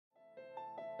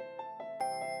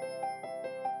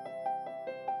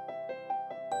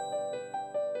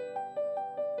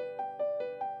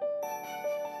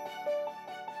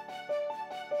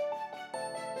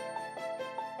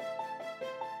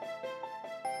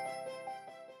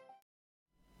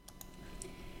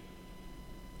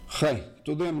Hi,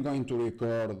 today I'm going to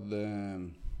record the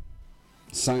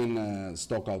Sign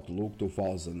Stock Outlook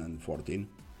 2014,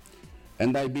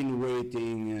 and I've been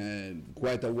waiting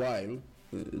quite a while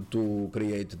to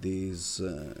create this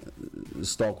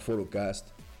stock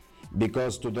forecast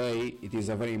because today it is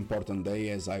a very important day,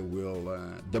 as I will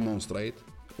demonstrate.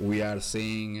 We are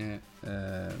seeing,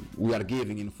 we are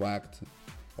giving, in fact,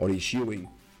 or issuing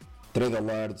trade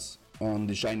alerts on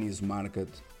the Chinese market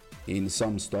in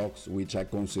some stocks, which I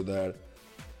consider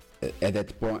at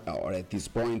that point or at this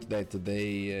point that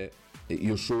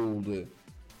you should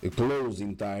close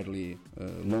entirely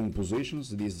long positions.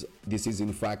 This is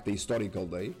in fact a historical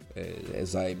day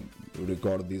as I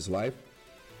record this live,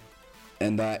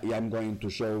 and I'm going to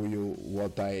show you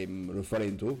what I'm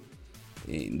referring to.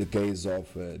 In the case of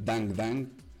Dang Dang,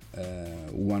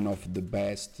 one of the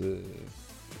best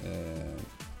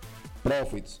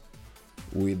profits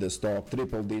with the stock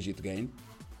triple digit gain.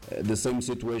 The same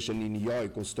situation in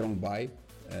Yoico strong buy.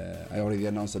 I already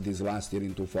announced this last year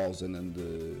in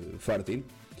 2013,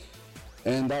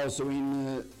 and also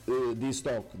in this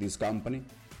stock, this company,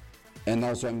 and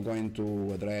also I'm going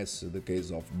to address the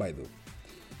case of Baidu.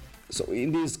 So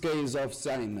in this case of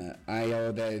China, I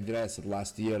already addressed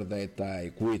last year that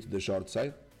I quit the short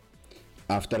side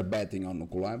after betting on the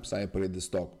collapse. I put the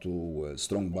stock to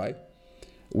strong buy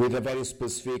with a very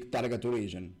specific target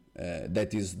region.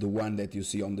 That is the one that you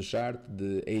see on the chart,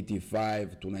 the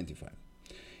 85 to 95.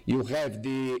 You have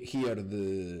here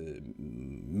the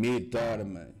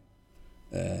mid-term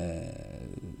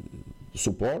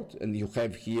support, and you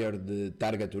have here the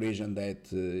target region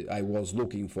that I was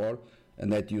looking for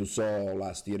and that you saw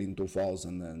last year in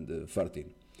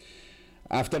 2013.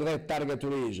 After that target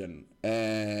region,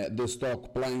 the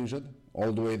stock plunged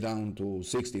all the way down to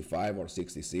 65 or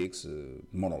 66,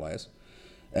 more or less,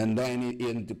 and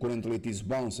then currently it is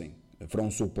bouncing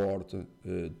from support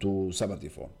to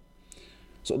 74.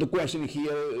 So the question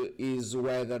here is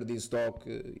whether this stock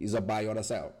is a buy or a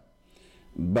sell.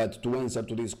 But to answer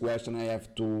to this question, I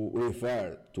have to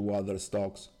refer to other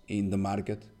stocks in the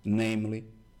market, namely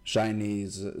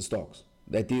Chinese stocks.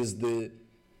 That is the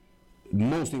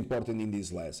most important in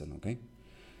this lesson, okay?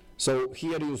 So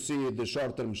here you see the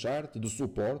short-term chart, the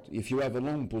support. If you have a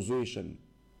long position,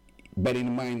 bear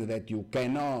in mind that you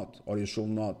cannot or you should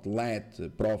not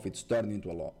let profits turn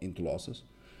into losses.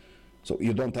 So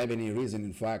you don't have any reason,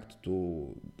 in fact,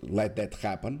 to let that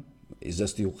happen. It's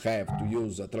just you have to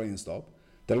use a trailing stop.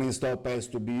 Trailing stop has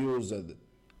to be used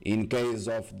in case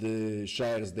of the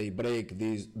shares, they break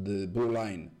the bull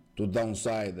line to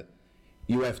downside.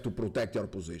 You have to protect your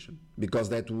position because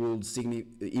that will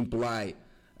imply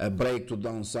a break to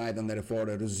downside and therefore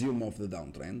a resume of the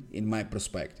downtrend, in my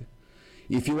perspective.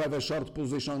 If you have a short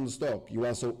position on the stock, you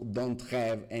also don't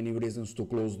have any reasons to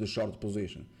close the short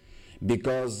position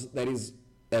because there is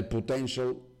a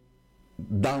potential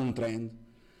downtrend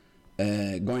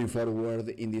going forward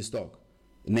in this stock.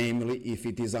 Namely, if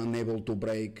it is unable to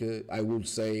break, I would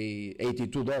say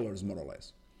 $82 more or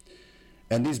less.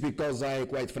 And this because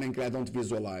quite frankly, I don't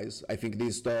visualize. I think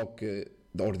this stock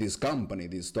or this company,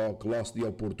 this stock lost the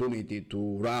opportunity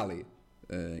to rally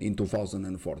in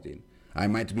 2014. I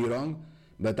might be wrong,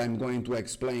 but I'm going to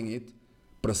explain it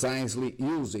precisely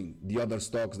using the other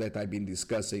stocks that I've been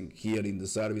discussing here in the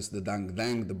service, the Dang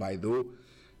Dang, the Baidu,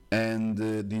 and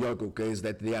the Yoico case,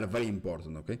 that they are very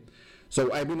important, okay?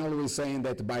 So I've been always saying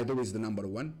that Baidu is the number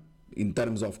one in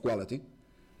terms of quality.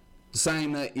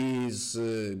 China is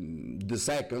the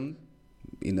second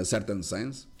in a certain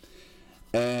sense.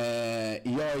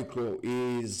 Yoico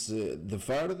is the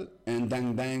third, and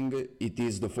Dang Dang it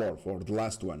is the fourth, or the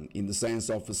last one, in the sense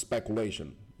of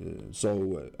speculation.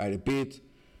 I repeat,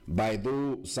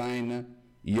 Baidu, China,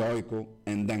 Yoico,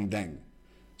 and Dang Dang.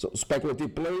 So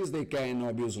speculative plays, they can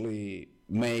obviously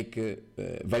make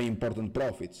very important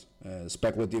profits.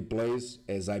 Speculative plays,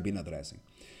 as I've been addressing.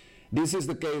 This is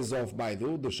the case of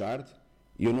Baidu, the chart.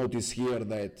 You notice here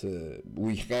that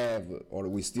we have, or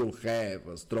we still have,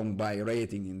 a strong buy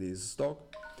rating in this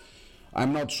stock.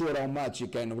 I'm not sure how much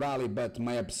it can rally, but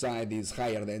my upside is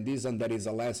higher than this, and there is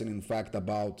a lesson, in fact,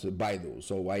 about Baidu.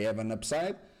 So I have an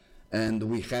upside, and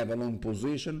we have a long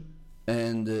position,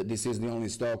 and this is the only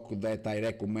stock that I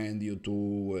recommend you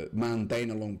to maintain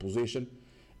a long position,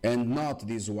 and not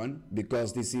this one,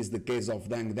 because this is the case of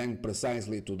Dang Dang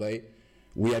precisely today.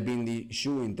 We have been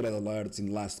issuing trade alerts in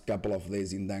the last couple of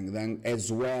days in Dang Dang,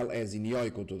 as well as in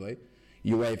Yoico today.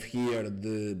 You have here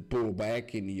the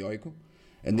pullback in Yoico,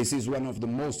 and this is one of the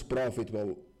most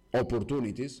profitable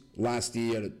opportunities. Last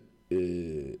year,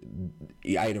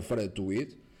 I referred to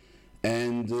it,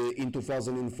 and in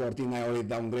 2014 I already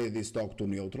downgraded this stock to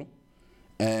neutral,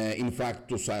 in fact,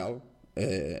 to sell.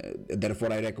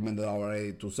 Therefore, I recommended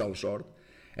already to sell short.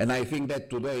 And I think that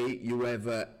today you have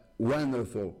a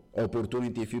wonderful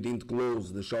opportunity, if you didn't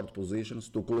close the short positions,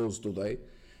 to close today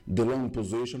the long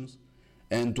positions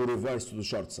and to reverse to the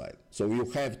short side. So you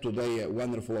have today a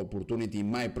wonderful opportunity,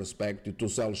 in my perspective, to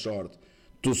sell short,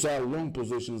 to sell long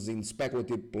positions in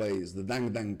speculative plays, the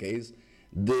Dang Dang case,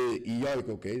 the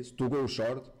Yoico case, to go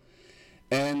short.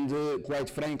 And quite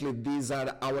frankly, these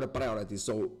are our priorities.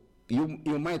 So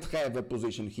you might have a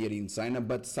position here in China,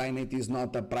 but China is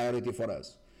not a priority for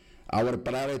us. Our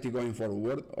priority going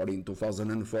forward, or in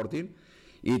 2014,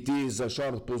 it is a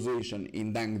short position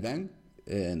in Dang Dang,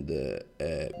 and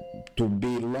to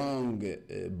be long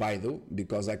Baidu,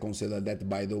 because I consider that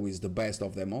Baidu is the best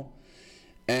of them all,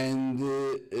 and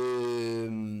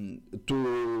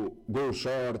to go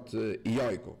short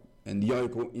Yoico, and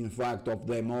Yoico, in fact, of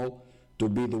them all, to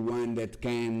be the one that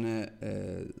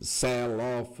can sell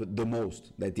off the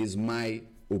most. That is my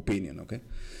opinion, okay?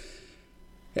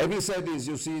 Having said this,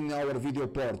 you see in our video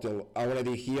portal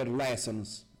already here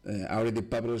lessons, already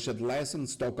published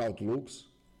lessons, stock outlooks,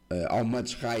 how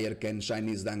much higher can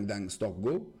Chinese Dang Dang stock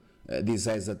go. This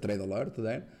has a trade alert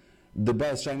there. The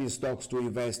best Chinese stocks to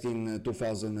invest in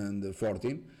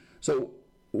 2014. So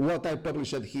what I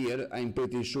published here, I'm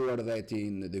pretty sure that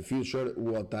in the future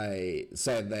what I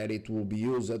said there, it will be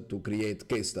used to create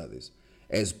case studies.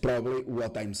 As probably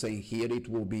what I'm saying here, it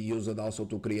will be used also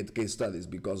to create case studies,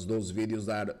 because those videos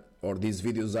are, or these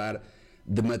videos are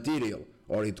the material,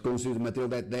 or it constitutes material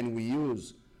that then we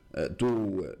use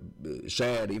to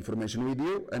share information with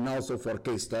you, and also for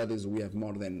case studies. We have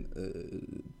more than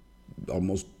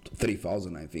almost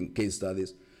 3,000, I think, case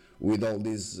studies with all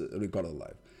these recorded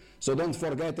live. So don't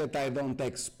forget that I don't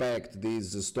expect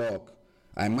this stock,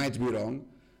 I might be wrong,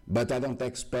 but I don't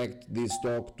expect this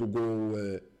stock to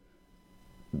go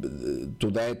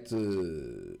to that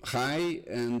high,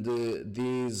 and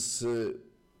this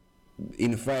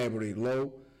in February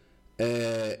low,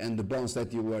 and the bonds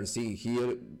that you are seeing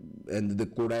here, and the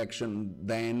correction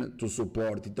then to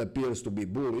support, it appears to be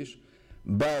bullish.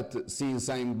 But since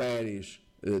I'm bearish,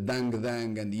 Dang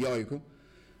Dang and Yoico,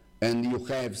 and you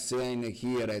have Siena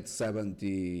here at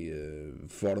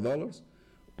 $74,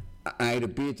 I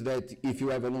repeat that if you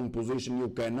have a long position, you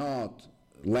cannot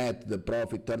let the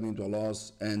profit turn into a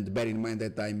loss. And bear in mind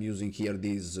that I'm using here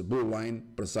this bull line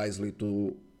precisely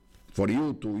for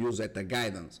you to use as a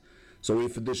guidance. So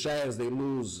if the shares, they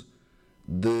lose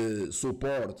the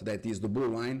support, that is the bull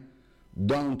line,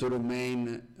 don't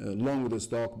remain long the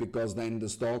stock, because then the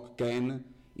stock can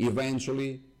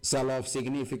eventually sell off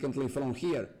significantly from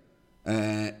here.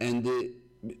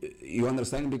 You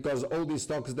understand, because all these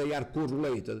stocks, they are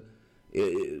correlated.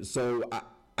 So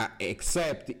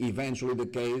except eventually the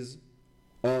case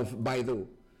of Baidu,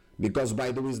 because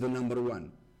Baidu is the number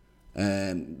one.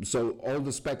 So all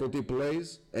the speculative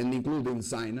plays, and including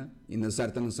China in a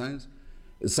certain sense,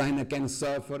 China can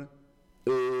suffer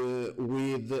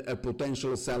with a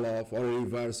potential sell-off or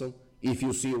reversal, if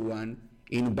you see one,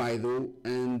 in Baidu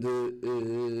and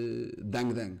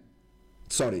Dang Dang.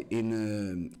 Sorry,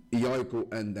 in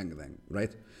Yoico and Dang Dang,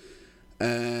 right?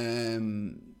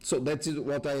 So that's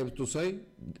what I have to say.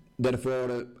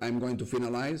 Therefore, I'm going to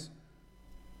finalize.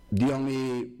 The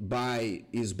only buy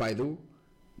is Baidu.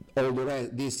 All the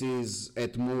rest, this is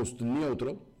at most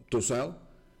neutral to sell,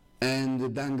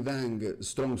 and Dang Dang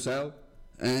strong sell,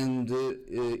 and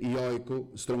Yoico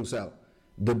strong sell.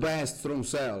 The best strong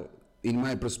sell, in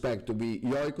my perspective, to be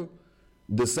Yoico.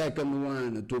 The second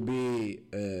one to be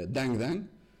Dang Dang,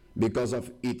 because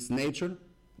of its nature.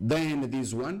 Then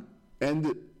this one,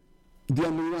 and the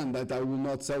only one that I will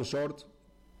not sell short,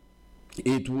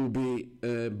 it will be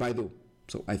Baidu.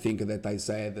 So I think that I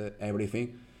said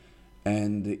everything.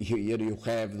 And here you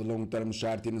have the long-term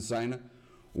chart in China,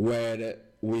 where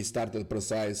we started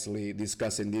precisely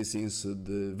discussing this since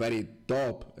the very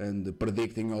top, and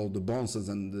predicting all the bounces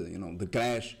and the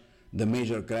crash, the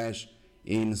major crash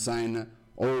in China,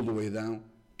 all the way down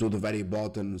to the very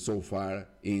bottom so far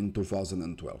in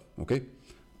 2012. Okay,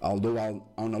 although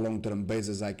on a long-term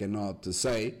basis I cannot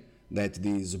say that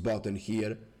this bottom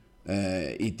here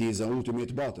it is an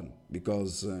ultimate bottom,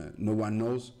 because no one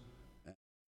knows.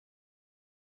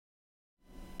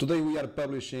 Today we are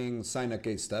publishing China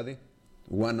case study,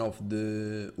 one of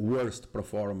the worst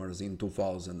performers in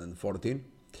 2014.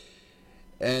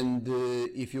 And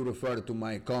if you refer to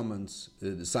my comments,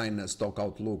 the China stock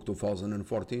outlook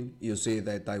 2014, you see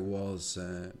that I was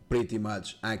pretty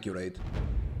much accurate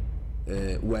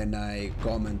when I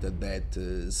commented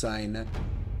that China,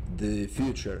 the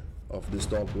future of the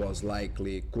stock was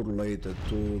likely correlated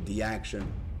to the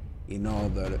action in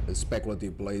other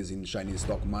speculative plays in Chinese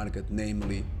stock market,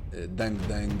 namely Dang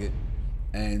Dang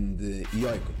and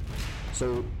Yoico.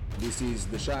 So this is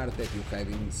the chart that you have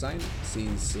in Sina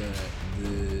since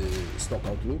the stock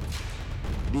outlook.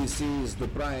 This is the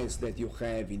price that you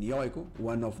have in Yoico,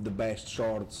 one of the best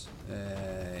shorts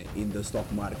in the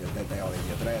stock market that I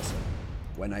already addressed.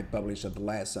 When I published the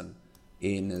lesson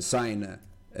in Sina,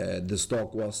 the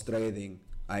stock was trading,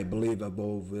 I believe,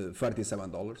 above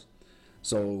 $37.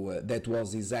 So that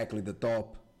was exactly the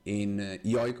top in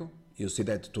Yoico. You see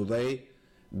that today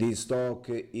this stock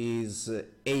is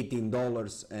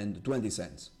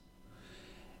 $18.20.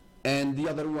 And the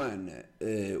other one,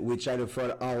 which I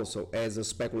refer also as a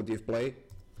speculative play,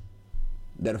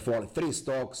 therefore three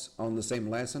stocks on the same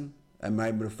lesson. I'm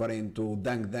referring to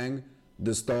Dang Dang.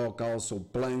 The stock also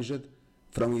plunged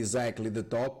from exactly the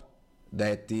top,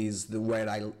 that is where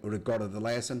I recorded the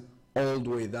lesson, all the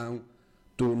way down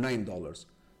to $9.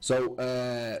 So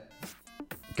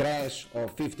crash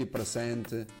of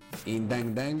 50% in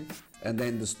Dang Dang, and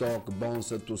then the stock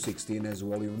bounced to 16, as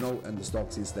well you know, and the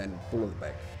stock since then pulled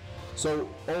back. So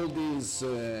all these,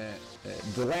 the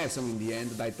lesson in the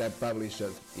end that I published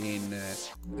in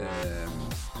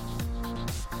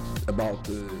about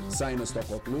Sina stock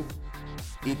outlook,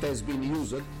 it has been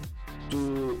used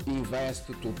to invest,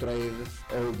 to trade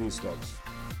all these stocks.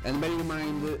 And bear in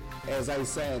mind, as I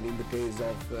said in the case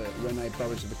of, when I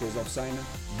published the case of Sina,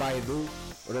 Baidu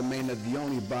remained the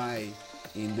only buy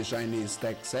in the Chinese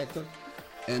tech sector,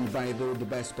 and Baidu the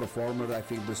best performer. I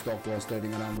think the stock was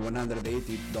trading around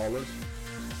 $180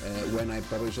 when I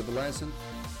published the lesson.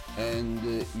 And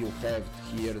you have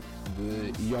here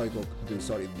the the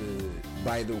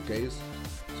Baidu case.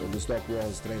 So the stock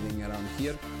was trading around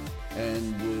here,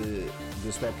 and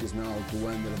the stock is now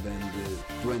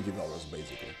 $220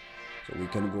 basically. So we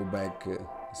can go back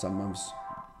some months.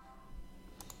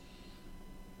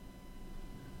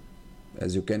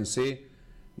 As you can see,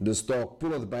 the stock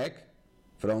pulled back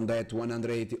from that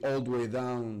 180 all the way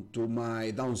down to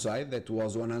my downside, that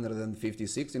was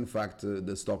 156. In fact,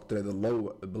 the stock traded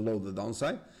low below the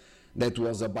downside. That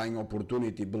was a buying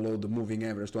opportunity below the moving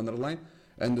average 200 line,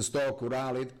 and the stock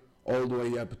rallied all the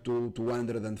way up to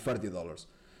 $230.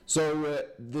 So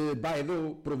the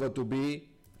Baidu proved to be,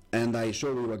 and I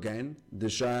show you again the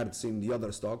charts in the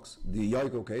other stocks, the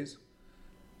Yoico case,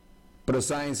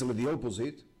 precisely the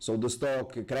opposite. So the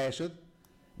stock crashed.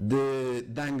 The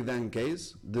Dang Dang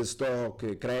case, the stock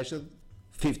crashed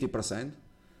 50%,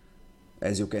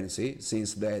 as you can see,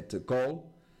 since that call.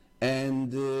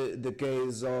 And the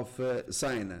case of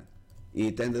Sina,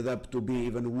 it ended up to be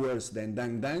even worse than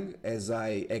Dang Dang. As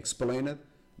I explained,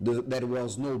 there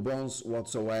was no bounce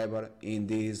whatsoever in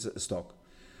this stock.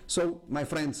 So, my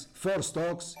friends, 4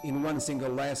 stocks in one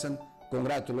single lesson.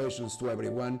 Congratulations to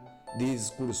everyone. This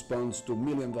corresponds to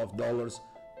millions of dollars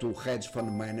to hedge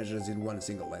fund managers in one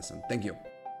single lesson. Thank you.